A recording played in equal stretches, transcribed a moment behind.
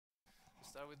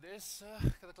Start with this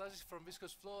cataclasis from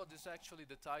viscous flow. This is actually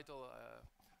the title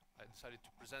I decided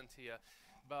to present here,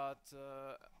 but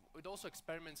with also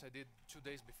experiments I did 2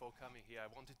 days before coming here.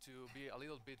 I wanted to be a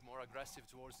little bit more aggressive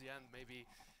towards the end, maybe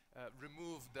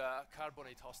remove the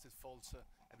carbonate-hosted faults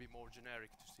and be more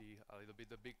generic to see a little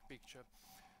bit the big picture.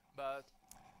 But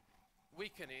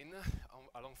weakening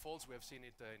along faults, we have seen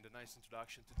it in the nice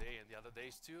introduction today and the other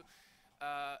days too.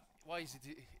 Why is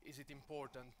it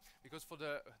important? Because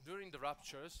during the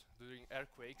ruptures, during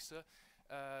earthquakes,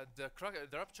 the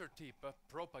rupture tip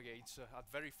propagates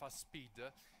at very fast speed,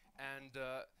 and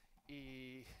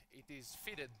it is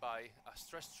fed by a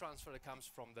stress transfer that comes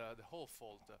from the whole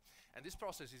fault. And this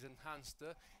process is enhanced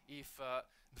if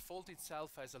the fault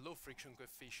itself has a low friction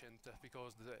coefficient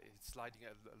because it's sliding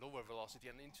at a lower velocity,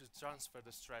 and need to transfer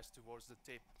the stress towards the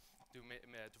tip to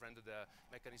render the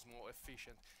mechanism more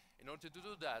efficient. In order to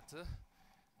do that,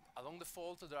 along the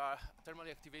fault there are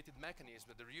thermally activated mechanisms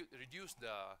that reduce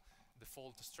the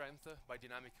fault strength by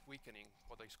dynamic weakening,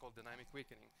 what is called dynamic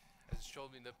weakening. As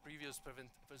shown in the previous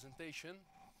presentation,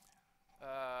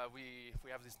 we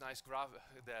have this nice graph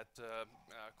that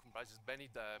comprises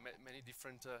many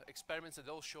different experiments that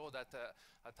all show that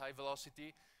at high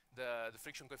velocity the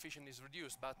friction coefficient is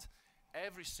reduced, but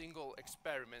every single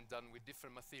experiment done with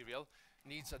different material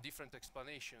needs a different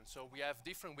explanation. So we have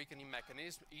different weakening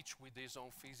mechanisms, each with its own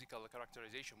physical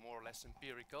characterization, more or less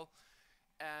empirical.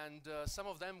 And some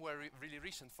of them were really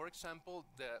recent. For example,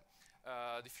 the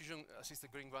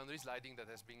diffusion-assisted grain boundary sliding that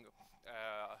has been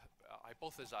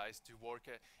hypothesized to work,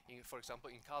 for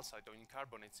example, in calcite or in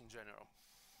carbonates in general.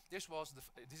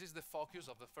 This is the focus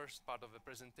of the first part of the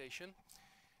presentation.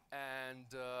 And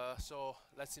so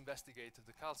let's investigate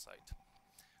the calcite.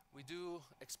 We do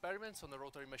experiments on the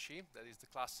rotary machine. That is the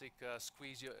classic that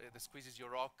squeezes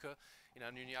your rock in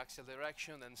an uniaxial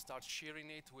direction and starts shearing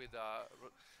it with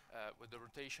the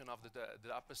rotation of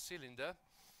the upper cylinder.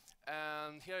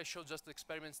 And here I show just the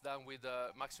experiments done with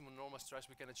the maximum normal stress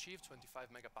we can achieve, 25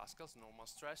 megapascals normal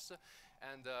stress,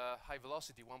 and high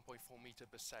velocity, 1.4 meters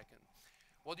per second.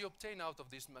 What you obtain out of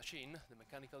this machine, the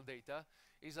mechanical data,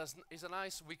 is a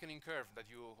nice weakening curve that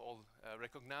you all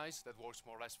recognize, that works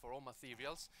more or less for all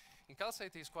materials. In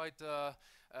calcite it's quite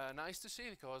nice to see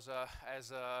because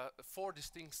has 4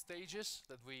 distinct stages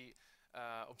that we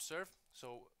observe.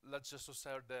 So let's just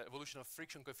observe the evolution of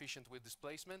friction coefficient with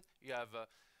displacement. You have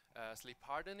slip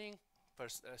hardening,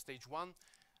 stage 1,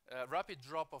 rapid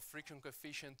drop of friction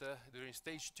coefficient during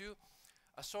stage 2,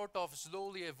 a sort of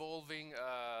slowly evolving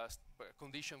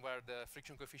condition where the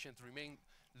friction coefficient remains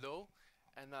low,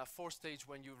 and a 4th stage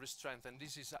when you re-strengthen.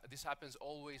 This happens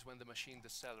always when the machine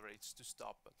decelerates to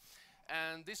stop.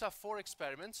 And these are 4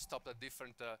 experiments stopped at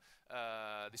different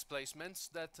displacements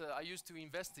that I used to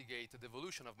investigate the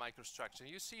evolution of microstructure.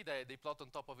 You see that they plot on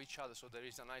top of each other, so there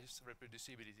is a nice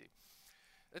reproducibility.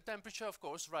 The temperature, of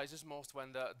course, rises most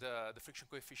when the friction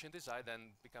coefficient is high,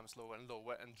 then becomes lower and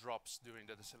lower and drops during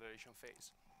the deceleration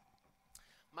phase.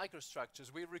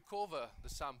 Microstructures, we recover the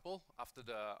sample after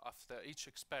each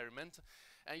experiment,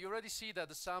 and you already see that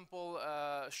the sample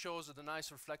shows the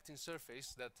nice reflecting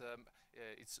surface that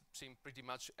it's seen pretty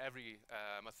much every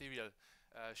material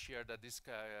shared at this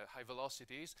high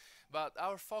velocities. But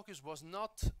our focus was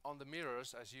not on the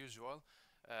mirrors as usual,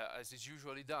 as is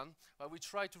usually done, but we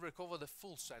try to recover the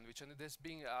full sandwich, and it has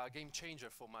been a game changer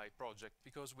for my project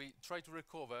because we try to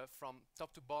recover from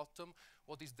top to bottom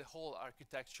what is the whole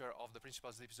architecture of the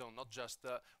principal slip zone, not just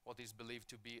what is believed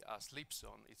to be a slip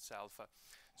zone itself.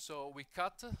 So we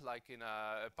cut like in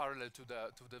a parallel to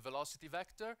the velocity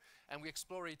vector, and we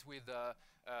explore it with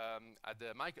at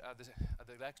the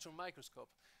electron microscope.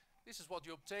 This is what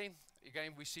you obtain.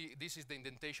 Again, we see this is the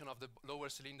indentation of the lower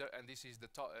cylinder, and this is the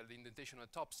indentation of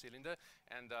the top cylinder.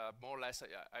 And more or less,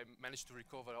 I managed to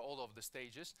recover all of the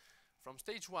stages. From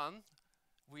stage 1,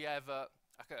 we have the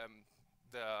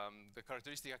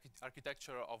characteristic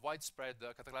architecture of widespread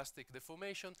cataclastic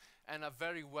deformation and a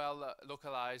very well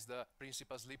localized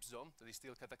principal slip zone that is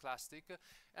still cataclastic,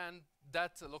 and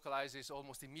that localizes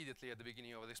almost immediately at the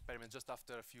beginning of the experiment, just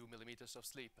after a few millimeters of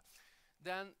slip.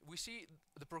 Then we see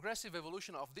the progressive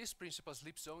evolution of this principal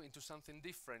slip zone into something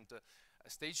different.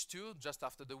 Stage 2, just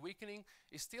after the weakening,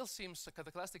 it still seems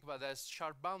cataclastic but has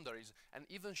sharp boundaries, and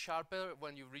even sharper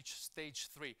when you reach stage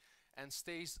 3, and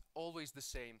stays always the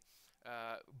same,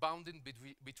 bounding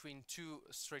between 2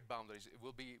 straight boundaries. It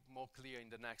will be more clear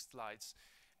in the next slides.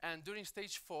 And during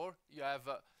stage 4, you have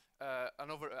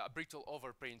a brittle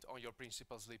overprint on your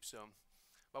principal slip zone.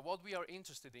 But what we are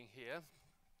interested in here,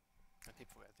 I keep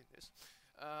forgetting this,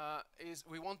 is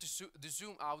we want to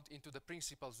zoom out into the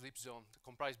principal slip zone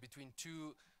comprised between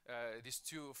 2 these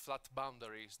two flat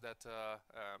boundaries that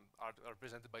are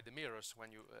represented by the mirrors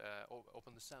when you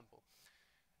open the sample.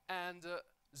 And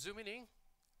zooming in,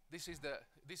 this is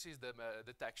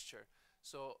the texture.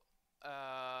 So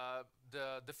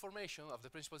the deformation of the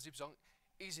principal zip zone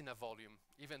is in a volume,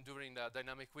 even during the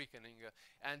dynamic weakening.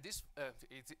 And this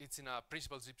it's in a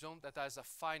principal zip zone that has a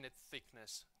finite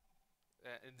thickness.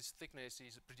 And this thickness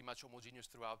is pretty much homogeneous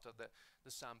throughout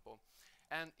the sample.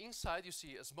 And inside you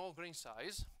see a small grain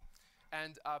size,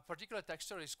 and a particular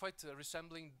texture is quite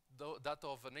resembling that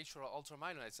of natural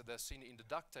ultramarinates that are seen in the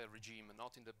ductile regime,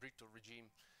 not in the brittle regime.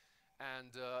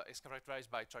 And it's characterized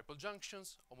by triple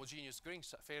junctions, homogeneous grain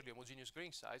fairly homogeneous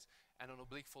grain size, and an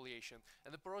oblique foliation.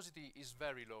 And the porosity is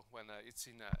very low when it's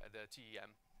in the TEM.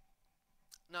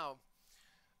 Now,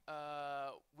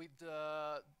 with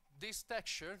this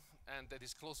texture, and that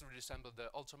is closely resembled the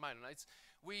ultramarinates,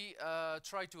 we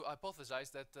try to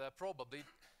hypothesize that probably,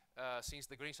 since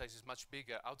the grain size is much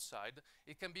bigger outside,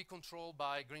 it can be controlled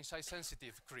by grain size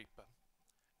sensitive creep.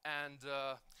 And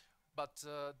but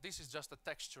this is just a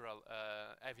textural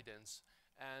evidence.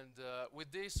 And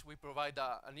with this, we provide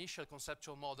an initial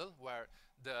conceptual model where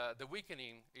the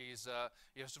weakening is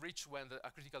reached when a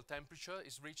critical temperature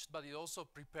is reached, but it also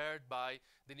prepared by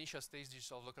the initial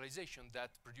stages of localization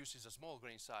that produces a small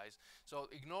grain size. So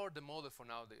ignore the model for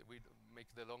now. We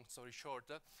make the long story short.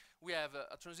 We have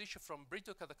a transition from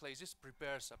brittle cataclasis,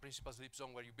 prepares a principal slip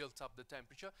zone where you built up the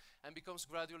temperature, and becomes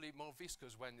gradually more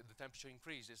viscous when the temperature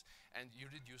increases, and you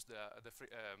reduce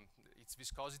its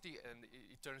viscosity, and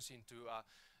it turns into a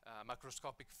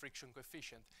macroscopic friction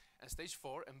coefficient. And stage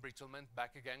 4, embrittlement,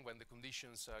 back again when the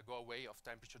conditions go away of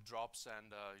temperature drops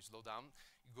and you slow down.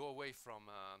 You go away from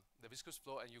the viscous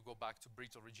flow and you go back to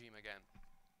brittle regime again.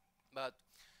 But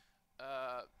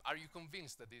are you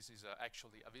convinced that this is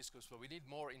actually a viscous flow? We need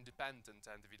more independent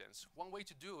evidence. One way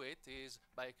to do it is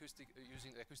by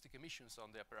using acoustic emissions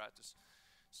on the apparatus.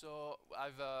 So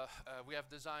we have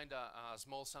designed a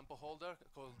small sample holder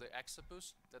called the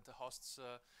Hexapus that hosts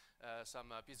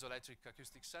some piezoelectric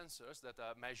acoustic sensors that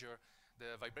measure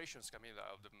the vibrations coming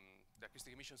out of the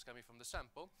acoustic emissions coming from the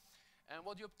sample. And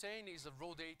what you obtain is a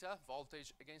raw data,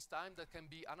 voltage against time, that can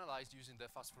be analyzed using the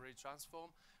fast Fourier transform,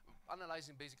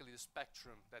 analyzing basically the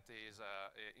spectrum that is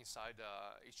inside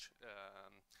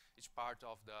each part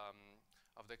of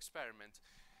the experiment.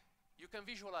 You can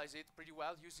visualize it pretty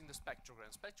well using the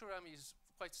spectrogram. Spectrogram is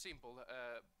quite simple.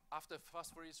 After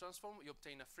fast Fourier transform, you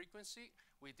obtain a frequency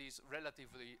with this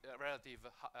relative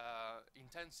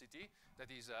intensity that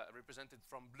is represented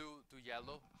from blue to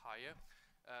yellow, higher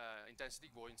intensity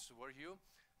going toward you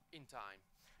in time.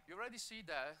 You already see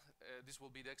that this will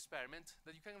be the experiment,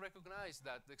 that you can recognize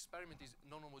that the experiment is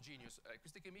non-homogeneous.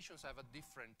 Acoustic emissions have a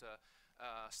different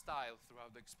style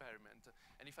throughout the experiment.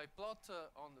 And if I plot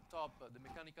on the top the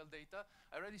mechanical data,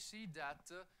 I already see that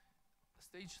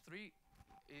stage 3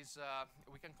 is,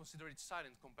 we can consider it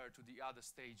silent compared to the other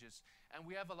stages. And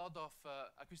we have a lot of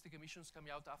acoustic emissions coming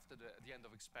out after the end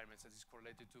of experiments that is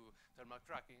correlated to thermal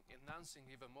cracking, enhancing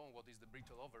even more what is the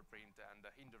brittle overprint and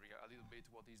hindering a little bit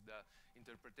what is the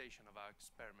interpretation of our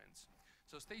experiments.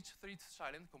 So stage 3 is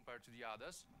silent compared to the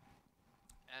others.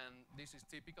 And this is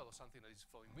typical of something that is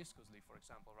flowing viscously, for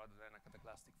example, rather than a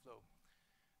cataclastic flow.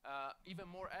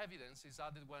 Even more evidence is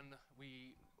added when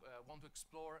we want to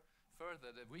explore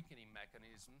further the weakening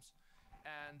mechanisms.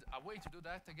 And a way to do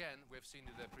that, again, we have seen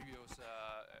in the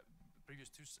previous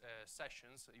two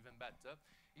sessions, even better,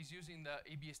 is using the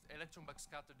EBS electron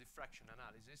backscatter diffraction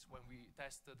analysis when we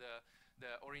test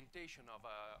the orientation of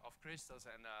crystals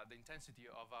and the intensity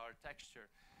of our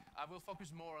texture. I will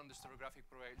focus more on the stereographic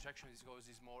projection because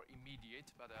it's more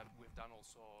immediate, but we've done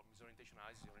also misorientation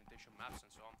analysis, orientation maps,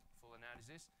 and so on, full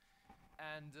analysis.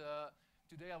 And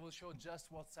today I will show just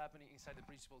what's happening inside the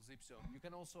principal zip zone. You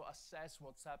can also assess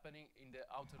what's happening in the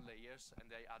outer layers,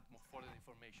 and they add more further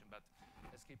information, but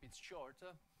let's keep it short.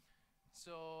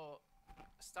 So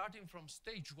starting from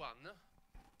stage 1,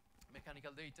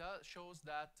 mechanical data shows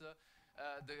that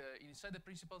inside the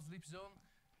principal zip zone,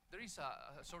 there is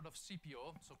a sort of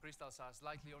CPO, so crystals are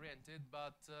slightly oriented,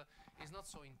 but it's not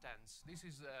so intense. This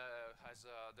is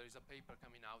there is a paper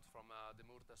coming out from the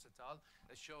Murtas et al.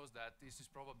 That shows that this is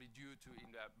probably due to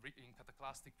in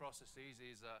cataclastic processes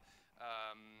is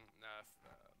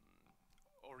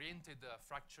oriented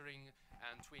fracturing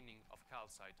and twinning of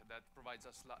calcite that provides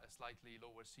a slightly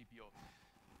lower CPO.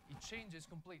 It changes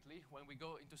completely when we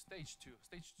go into stage 2.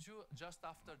 Stage 2, just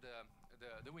after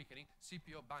the weakening,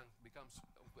 CPO bang becomes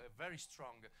very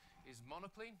strong. Is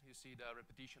monocline. You see the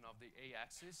repetition of the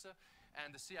A-axis,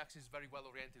 and the C-axis is very well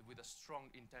oriented with a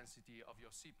strong intensity of your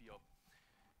CPO.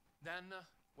 Then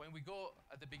when we go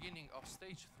at the beginning of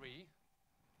stage 3,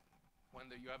 when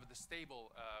you have the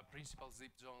stable principal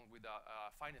slip zone with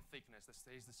a finite thickness that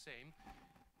stays the same,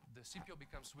 the CPO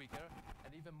becomes weaker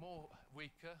and even more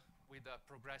weak with a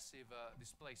progressive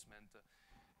displacement.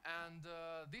 And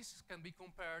this can be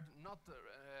compared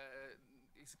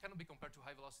it cannot be compared to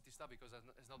high velocity stuff because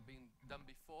it's not been done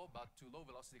before, but to low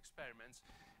velocity experiments.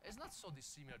 It's not so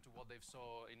dissimilar to what they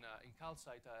saw in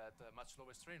calcite at much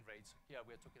lower strain rates. Here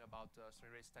we are talking about strain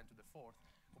rates 10 to the 4th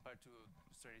compared to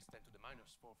strain rates 10 to the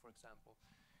 -4, for example.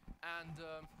 And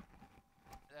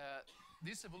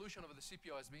this evolution of the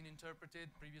CPO has been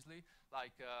interpreted previously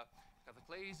like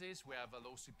cataclasis. We have a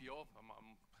low CPO.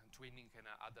 Twinning can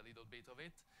add a little bit of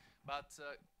it. But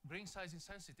grain size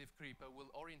insensitive creep will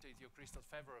orientate your crystal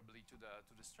favorably to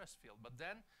the stress field. But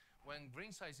then, when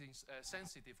grain size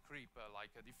sensitive creep,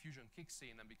 like diffusion, kicks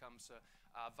in and becomes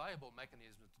a viable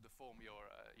mechanism to deform your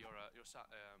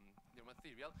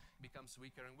material, it becomes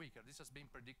weaker and weaker. This has been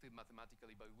predicted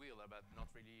mathematically by Wheeler, but not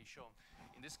really shown.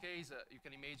 In this case, you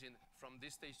can imagine from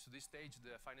this stage to this stage,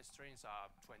 the finest strains are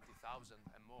 20,000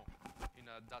 and more in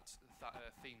that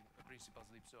thin principal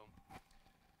slip zone.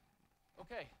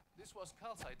 Okay, this was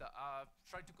calcite. I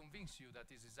tried to convince you that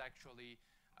this is actually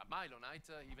a myelocyte,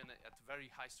 even at very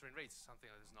high strain rates, something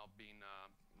that has not been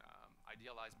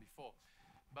idealized before.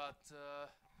 But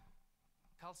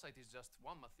calcite is just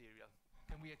one material.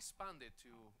 Can we expand it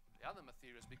to the other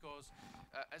materials? Because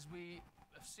as we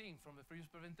have seen from the previous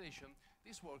presentation,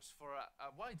 this works for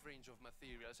a wide range of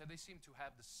materials, and they seem to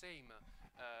have the same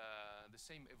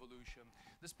evolution,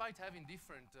 despite having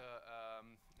different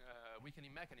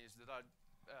weakening mechanisms that are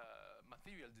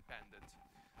material dependent.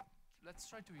 Let's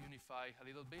try to unify a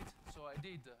little bit. So I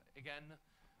did, again,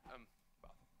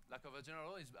 well, lack of a general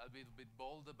rule is a little bit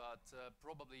bold, but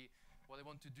probably what I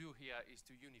want to do here is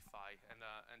to unify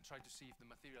and try to see if the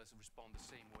materials respond the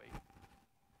same way.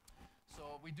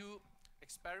 So we do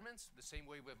experiments the same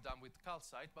way we've done with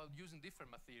calcite, but using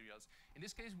different materials. In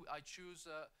this case, I choose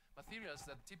materials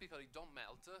that typically don't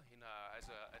melt,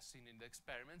 as seen in the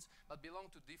experiments, but belong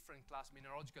to different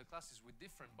mineralogical classes with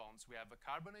different bonds. We have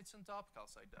carbonates on top.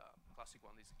 Calcite, classic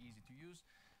one, is easy to use.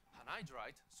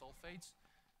 Anhydrite, sulfates,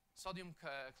 sodium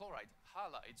chloride,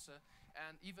 halides,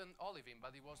 and even olivine,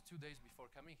 but it was 2 days before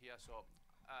coming here, so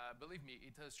believe me,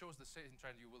 it shows the same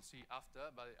trend you will see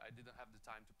after, but I didn't have the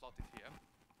time to plot it here.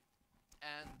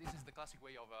 And this is the classic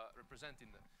way of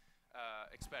representing the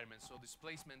experiments, so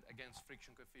displacement against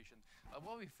friction coefficient.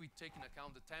 What if we take into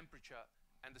account the temperature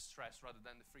and the stress rather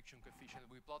than the friction coefficient?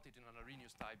 We plot it in an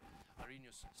Arrhenius type,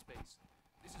 Arrhenius space.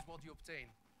 This is what you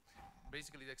obtain.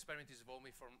 Basically, the experiment is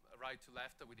evolving from right to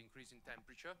left with increasing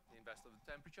temperature, the inverse of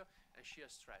the temperature, and shear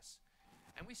stress.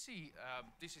 And we see,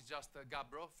 this is just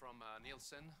Gabbro from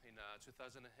Nielsen in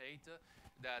 2008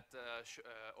 that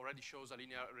already shows a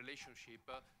linear relationship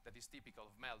that is typical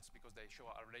of melts because they show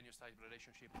a Arrhenius type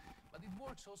relationship. But it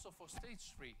works also for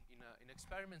stage 3 in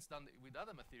experiments done with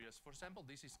other materials. For example,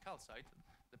 this is calcite,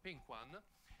 the pink one,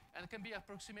 and can be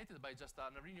approximated by just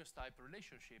an Arrhenius type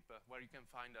relationship where you can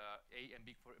find A and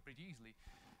B pretty easily.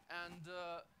 And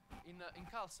in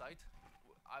calcite,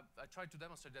 I tried to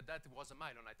demonstrate that was a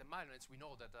myelocyte. And myelocytes, we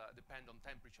know that depend on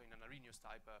temperature in an Arrhenius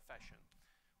type fashion.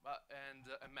 And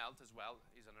a melt as well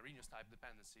is an Arrhenius type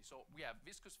dependency. So we have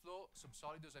viscous flow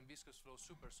subsolidus and viscous flow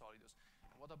supersolidus.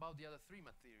 And what about the other 3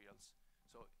 materials?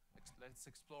 So let's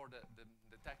explore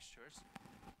the textures.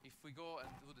 If we go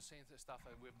and do the same stuff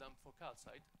we've done for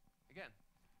calcite, again,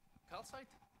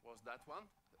 calcite was that one,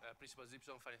 principal slip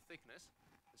zone finite thickness.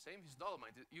 The same is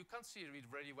dolomite. You can't see it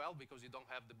very well because you don't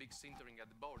have the big sintering at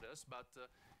the borders, but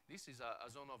this is a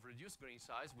zone of reduced grain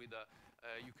size with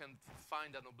you can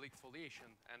find an oblique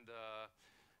foliation, and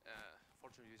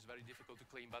fortunately it's very difficult to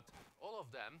clean, but all of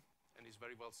them, and it's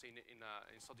very well seen in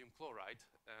sodium chloride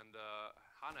and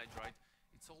anhydrite,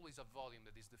 it's always a volume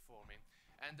that is deforming.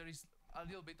 And there is a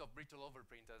little bit of brittle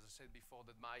overprint, as I said before,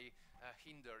 that might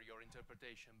hinder your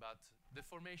interpretation, but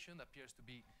deformation appears to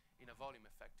be in a volume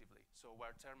effectively. So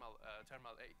where thermal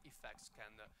effects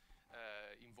can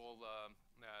involve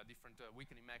different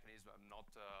weakening mechanisms, not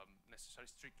necessarily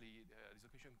strictly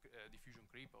dislocation, diffusion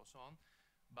creep or so on,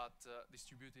 but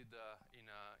distributed in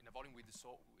a volume with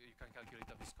so you can calculate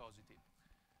the viscosity.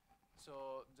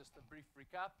 So just a brief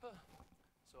recap.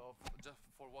 So just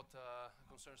for what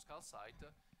concerns calcite,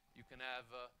 you can have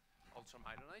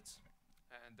ultramyelonites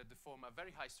and that deform a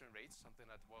very high strain rates, something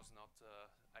that was not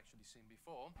actually seen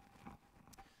before.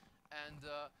 And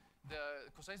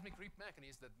the coseismic creep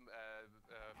mechanism that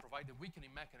provide the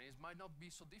weakening mechanism might not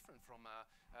be so different from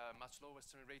much lower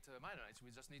strain rate myelonites.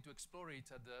 We just need to explore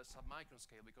it at the submicron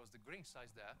scale because the grain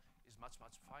size there is much,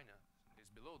 much finer, is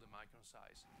below the micron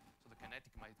size. So the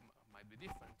kinetic might be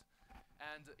different.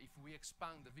 And if we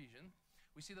expand the vision,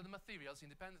 we see that the materials,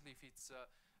 independently if it's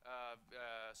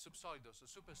subsolidus or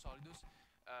supersolidus,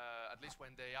 at least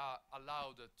when they are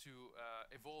allowed to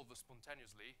evolve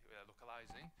spontaneously,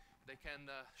 localizing, they can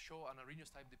show an Arrhenius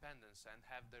type dependence and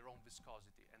have their own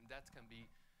viscosity. And that can be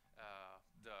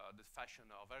the fashion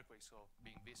of earthquakes, so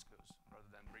being viscous rather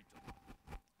than brittle.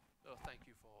 So thank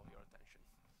you for your attention.